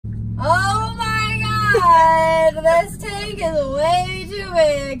Oh my god! This tank is way too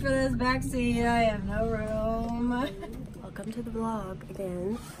big for this back seat. I have no room. Welcome to the vlog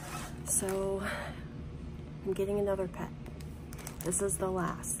again. So, I'm getting another pet. This is the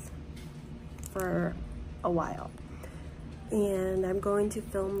last for a while. And I'm going to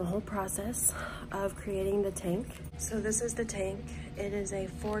film the whole process of creating the tank. So this is the tank. It is a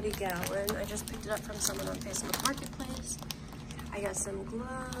 40 gallon. I just picked it up from someone on Facebook Marketplace. I got some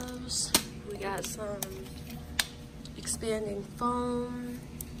gloves. We got some expanding foam.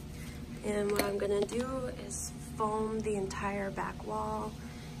 And what I'm gonna do is foam the entire back wall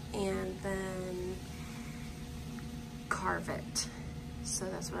and then carve it. So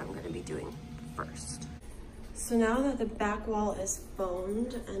that's what I'm gonna be doing first. So now that the back wall is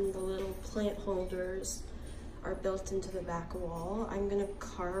foamed and the little plant holders are built into the back wall, I'm gonna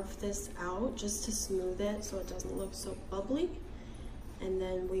carve this out just to smooth it so it doesn't look so bubbly. And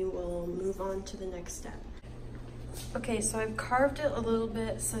then we will move on to the next step. Okay, so I've carved it a little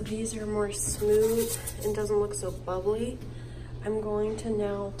bit so these are more smooth and doesn't look so bubbly. I'm going to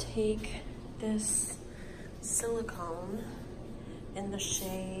now take this silicone in the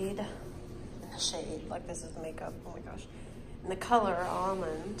shade, like this is makeup, oh my gosh, in the color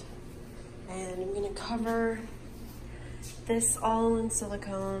almond, and I'm gonna cover this all in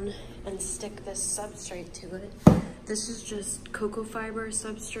silicone and stick this substrate to it. This is just cocoa fiber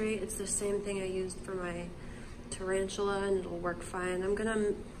substrate. It's the same thing I used for my tarantula and it'll work fine. I'm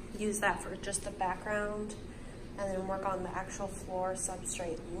gonna use that for just the background and then work on the actual floor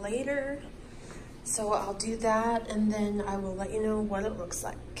substrate later. So I'll do that and then I will let you know what it looks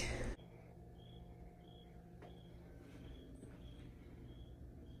like.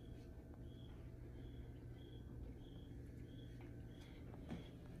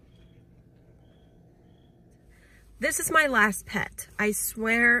 This is my last pet. I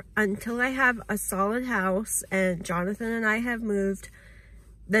swear, until I have a solid house and Jonathan and I have moved,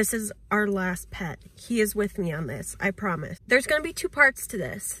 this is our last pet. He is with me on this, I promise. There's gonna be two parts to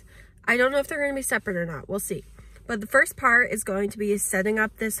this. I don't know if they're gonna be separate or not, we'll see. But the first part is going to be setting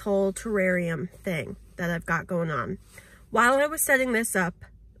up this whole terrarium thing that I've got going on. While I was setting this up,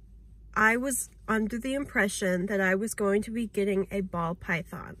 I was under the impression that I was going to be getting a ball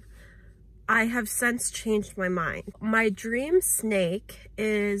python. I have since changed my mind. My dream snake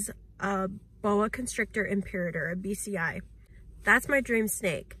is a boa constrictor Imperator, a BCI. That's my dream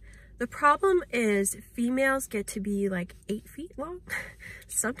snake. The problem is females get to be like 8 feet long,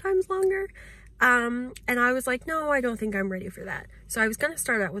 sometimes longer. And I was like, no, I don't think I'm ready for that. So I was gonna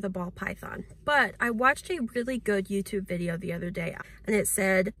start out with a ball python, but I watched a really good YouTube video the other day and it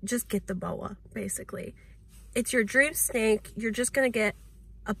said, just get the boa, basically. It's your dream snake. You're just gonna get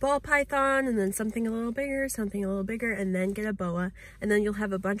a ball python and then something a little bigger, and then get a boa, and then you'll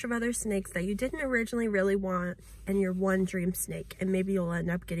have a bunch of other snakes that you didn't originally really want and your one dream snake, and maybe you'll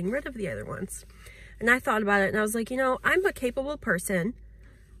end up getting rid of the other ones. And I thought about it and I was like, you know, I'm a capable person.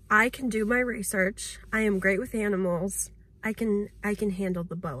 I can do my research. I am great with animals. I can handle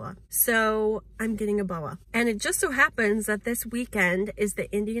the boa. So I'm getting a boa. And it just so happens that this weekend is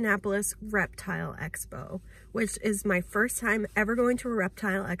the Indianapolis Reptile Expo, which is my first time ever going to a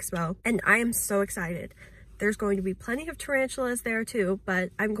reptile expo. And I am so excited. There's going to be plenty of tarantulas there too,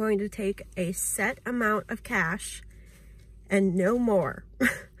 but I'm going to take a set amount of cash and no more.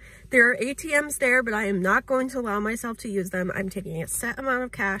 There are ATMs there, but I am not going to allow myself to use them. I'm taking a set amount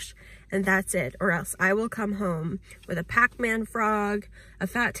of cash and that's it. Or else I will come home with a Pac-Man frog, a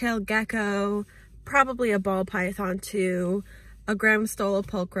fat-tailed gecko, probably a ball python too, a Gramstola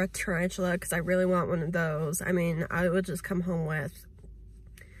pulchra tarantula, because I really want one of those. I mean, I would just come home with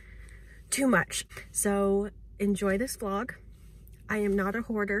too much. So enjoy this vlog. I am not a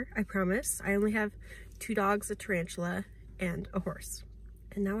hoarder, I promise. I only have 2 dogs, a tarantula, and a horse.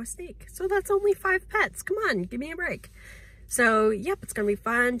 And now a snake. So that's only 5 pets. Come on, give me a break. So, yep, it's gonna be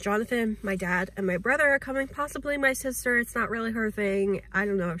fun. Jonathan, my dad, and my brother are coming. Possibly my sister. It's not really her thing. I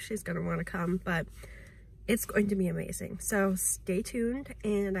don't know if she's gonna wanna come, but it's going to be amazing. So stay tuned,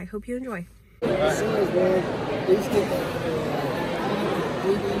 and I hope you enjoy.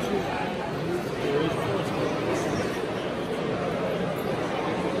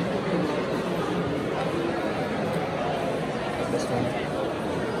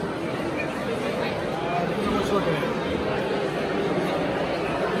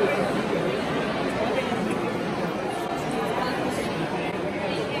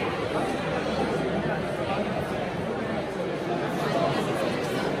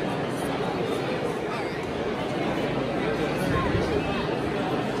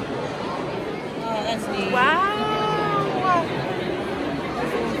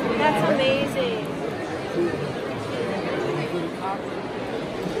 That's amazing.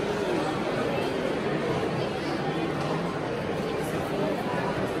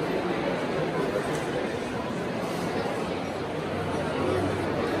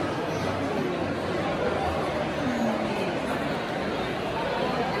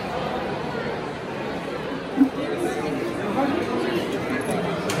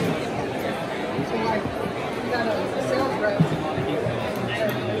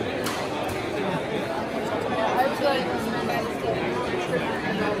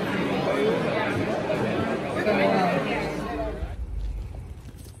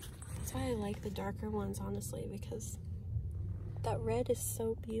 That's why I like the darker ones, honestly, because that red is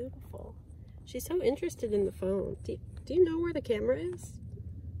so beautiful. She's so interested in the phone. Do you know where the camera is?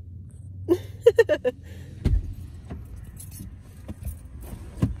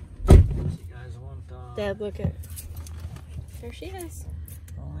 Dad, look at. There she is.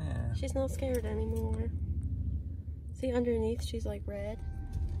 Oh yeah. She's not scared anymore. See, underneath she's like red.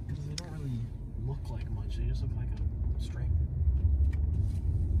 Because they don't really look like much. They just look like a string.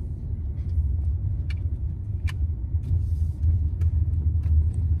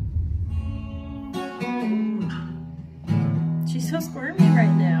 She's so squirmy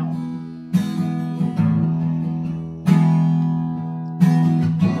right now.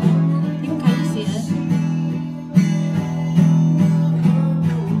 You can kind of see it.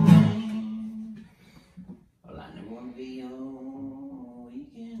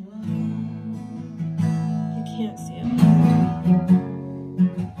 You can't see it.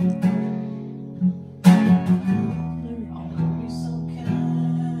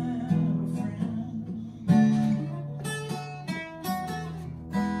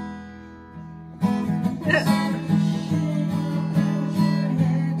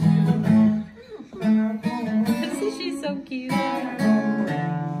 She's so cute. Look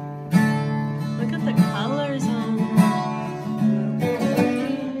at the colors on her.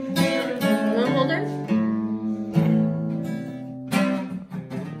 You wanna hold her?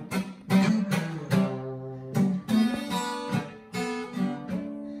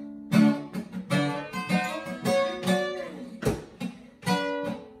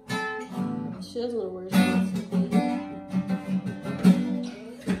 She doesn't know where she wants to be.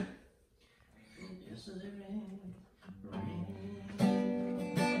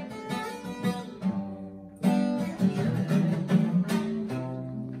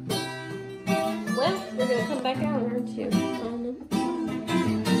 Well, we're gonna come back out, aren't you?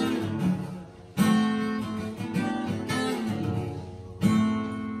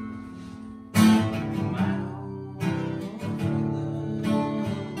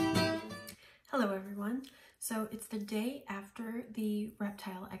 Hello everyone. So it's the day after the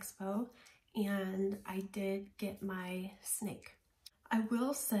Reptile Expo and I did get my snake. I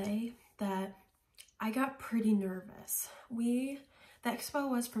will say that I got pretty nervous. The expo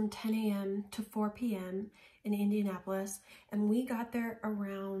was from 10 a.m. to 4 p.m. in Indianapolis, and we got there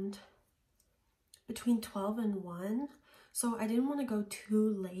around between 12 and 1. So I didn't want to go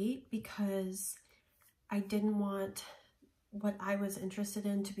too late because I didn't want what I was interested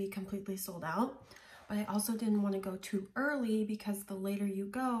in to be completely sold out. But I also didn't want to go too early because the later you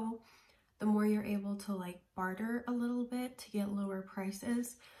go, the more you're able to like barter a little bit to get lower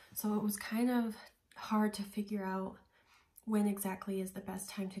prices. So it was kind of hard to figure out when exactly is the best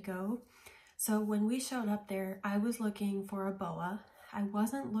time to go. So when we showed up there, I was looking for a boa. I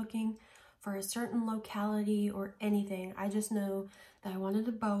wasn't looking for a certain locality or anything. I just know that I wanted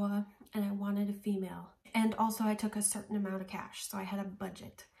a boa and I wanted a female. And also I took a certain amount of cash. So I had a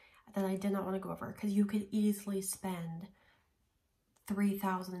budget that I did not want to go over because you could easily spend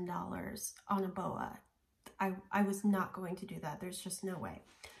 $3,000 on a boa. I was not going to do that. There's just no way.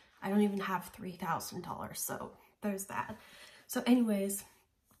 I don't even have $3,000, so there's that. So anyways,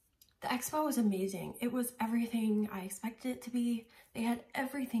 the expo was amazing. It was everything I expected it to be. They had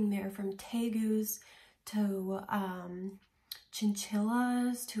everything there from tegus to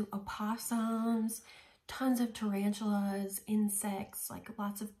chinchillas to opossums, tons of tarantulas, insects, like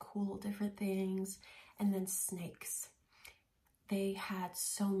lots of cool different things, and then snakes. They had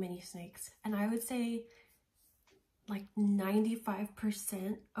so many snakes, and I would say like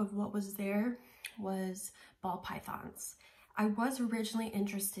 95% of what was there was ball pythons. I was originally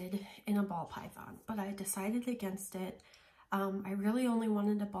interested in a ball python, but I decided against it. I really only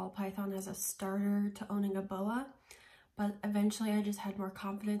wanted a ball python as a starter to owning a boa, but eventually I just had more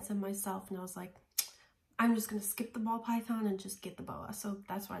confidence in myself and I was like, I'm just gonna skip the ball python and just get the boa. So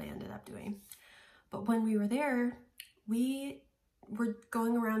that's what I ended up doing. But when we were there, we we're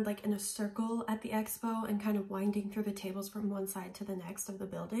going around like in a circle at the expo and kind of winding through the tables from one side to the next of the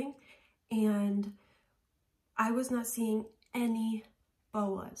building. And I was not seeing any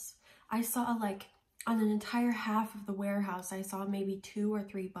boas. I saw like on an entire half of the warehouse, I saw maybe 2 or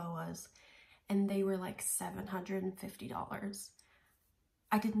 3 boas, and they were like $750.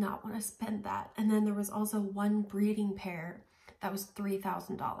 I did not want to spend that. And then there was also one breeding pair that was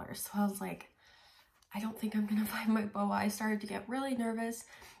 $3,000. So I was like, I don't think I'm gonna find my boa. I started to get really nervous.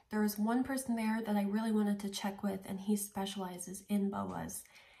 There was one person there that I really wanted to check with, and he specializes in boas.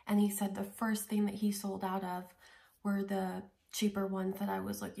 And he said the first thing that he sold out of were the cheaper ones that I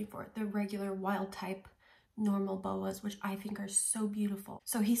was looking for, the regular wild type normal boas, which I think are so beautiful.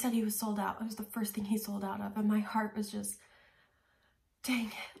 So he said he was sold out. It was the first thing he sold out of, and my heart was just, dang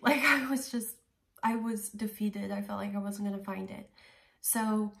it. Like I was defeated. I felt like I wasn't gonna find it.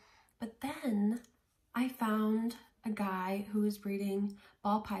 So, but then I found a guy who was breeding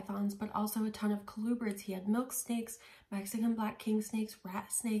ball pythons, but also a ton of colubrids. He had milk snakes, Mexican black king snakes,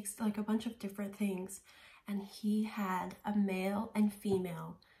 rat snakes, like a bunch of different things. And he had a male and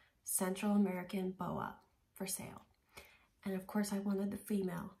female Central American boa for sale. And of course I wanted the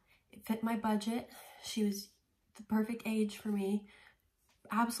female. It fit my budget. She was the perfect age for me.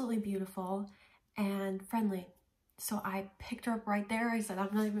 Absolutely beautiful and friendly. So I picked her up right there. I said,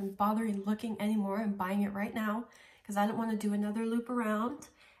 I'm not even bothering looking anymore. I'm buying it right now because I don't want to do another loop around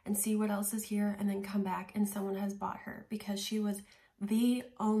and see what else is here and then come back and someone has bought her, because she was the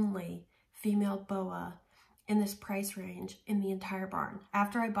only female boa in this price range in the entire barn.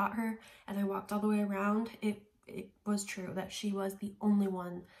 After I bought her and I walked all the way around, it was true that she was the only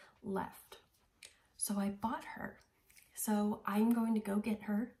one left. So I bought her. So I'm going to go get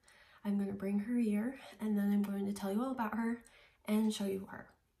her. I'm going to bring her here, and then I'm going to tell you all about her and show you her.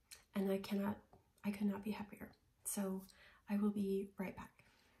 And I could not be happier. So I will be right back.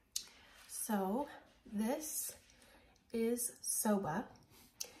 So this is Soba.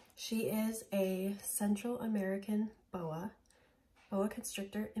 She is a Central American boa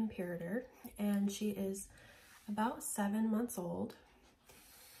constrictor imperator, and she is about 7 months old.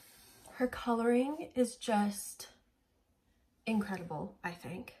 Her coloring is just incredible, I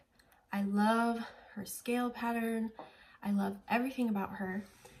think. I love her scale pattern. I love everything about her.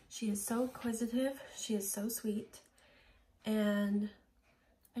 She is so inquisitive. She is so sweet. And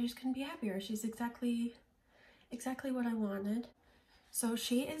I just couldn't be happier. She's exactly what I wanted. So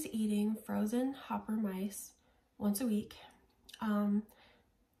she is eating frozen hopper mice once a week. The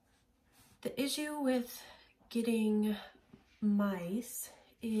issue with getting mice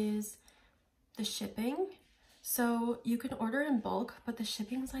is the shipping. So you can order in bulk, but the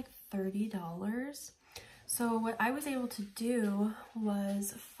shipping's like $30. So what I was able to do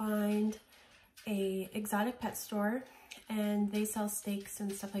was find a exotic pet store, and they sell steaks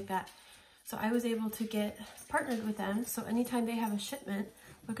and stuff like that. So I was able to get partnered with them. So anytime they have a shipment,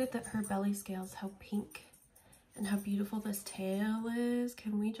 look at her belly scales, how pink and how beautiful this tail is.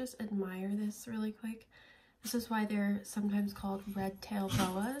 Can we just admire this really quick? This is why they're sometimes called red tail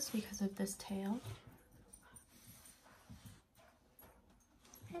boas, because of this tail.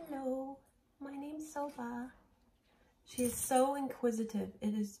 Hello, my name's Soba. She is so inquisitive.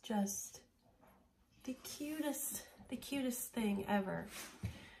 It is just the cutest thing ever.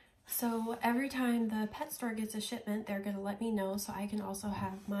 So every time the pet store gets a shipment, they're gonna let me know so I can also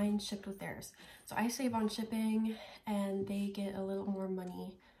have mine shipped with theirs. So I save on shipping, and they get a little more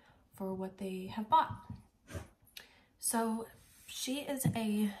money for what they have bought. So she is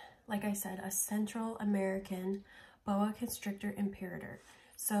like I said, a Central American boa constrictor imperator.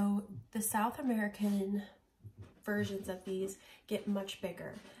 So the South American versions of these get much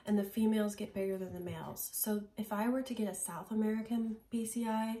bigger, and the females get bigger than the males. So if I were to get a South American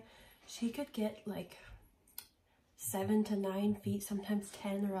BCI, she could get like 7 to 9 feet, sometimes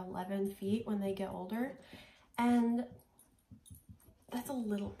 10 or 11 feet when they get older. And that's a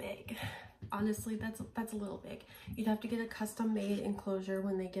little big. Honestly, that's a little big. You'd have to get a custom made enclosure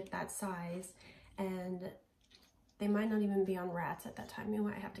when they get that size, and they might not even be on rats at that time. You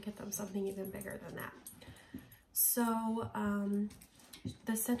might have to get them something even bigger than that. So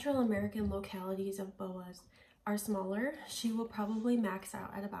the Central American localities of boas are smaller. She will probably max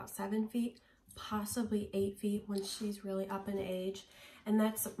out at about 7 feet, possibly 8 feet when she's really up in age, and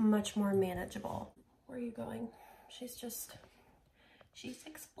that's much more manageable. Where are you going? She's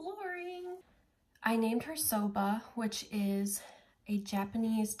exploring. I named her Soba, which is a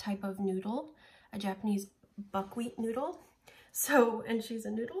Japanese type of noodle, a Japanese buckwheat noodle. So, and she's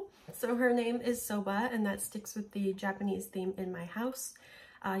a noodle. So her name is Soba, and that sticks with the Japanese theme in my house.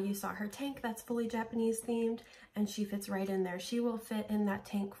 You saw her tank that's fully Japanese themed, and she fits right in there. She will fit in that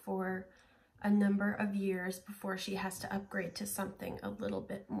tank for a number of years before she has to upgrade to something a little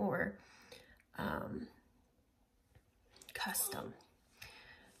bit more custom.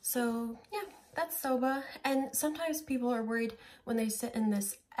 So yeah, that's Soba. And sometimes people are worried when they sit in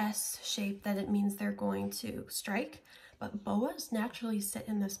this S shape that it means they're going to strike, but boas naturally sit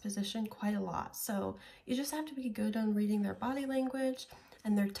in this position quite a lot. So you just have to be good on reading their body language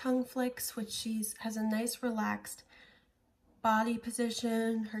and their tongue flicks, which has a nice relaxed body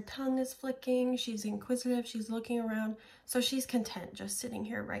position. Her tongue is flicking, she's inquisitive, she's looking around. So she's content just sitting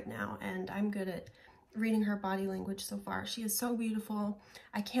here right now, and I'm good at reading her body language so far. She is so beautiful.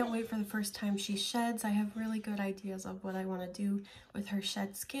 I can't wait for the first time she sheds. I have really good ideas of what I want to do with her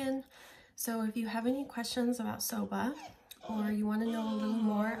shed skin. So if you have any questions about Soba, or you want to know a little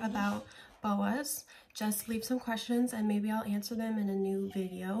more about boas, just leave some questions and maybe I'll answer them in a new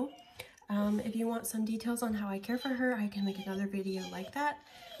video. If you want some details on how I care for her, I can make another video like that.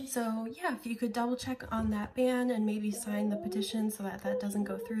 So yeah, if you could double check on that ban and maybe sign the petition so that that doesn't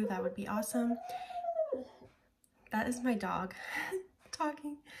go through, that would be awesome. That is my dog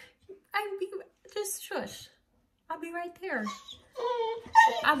talking. Just shush. I'll be right there.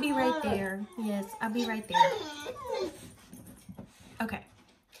 I'll be right there. Yes, I'll be right there. Okay.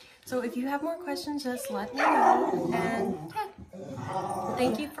 So if you have more questions, just let me know. And yeah,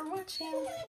 thank you for watching.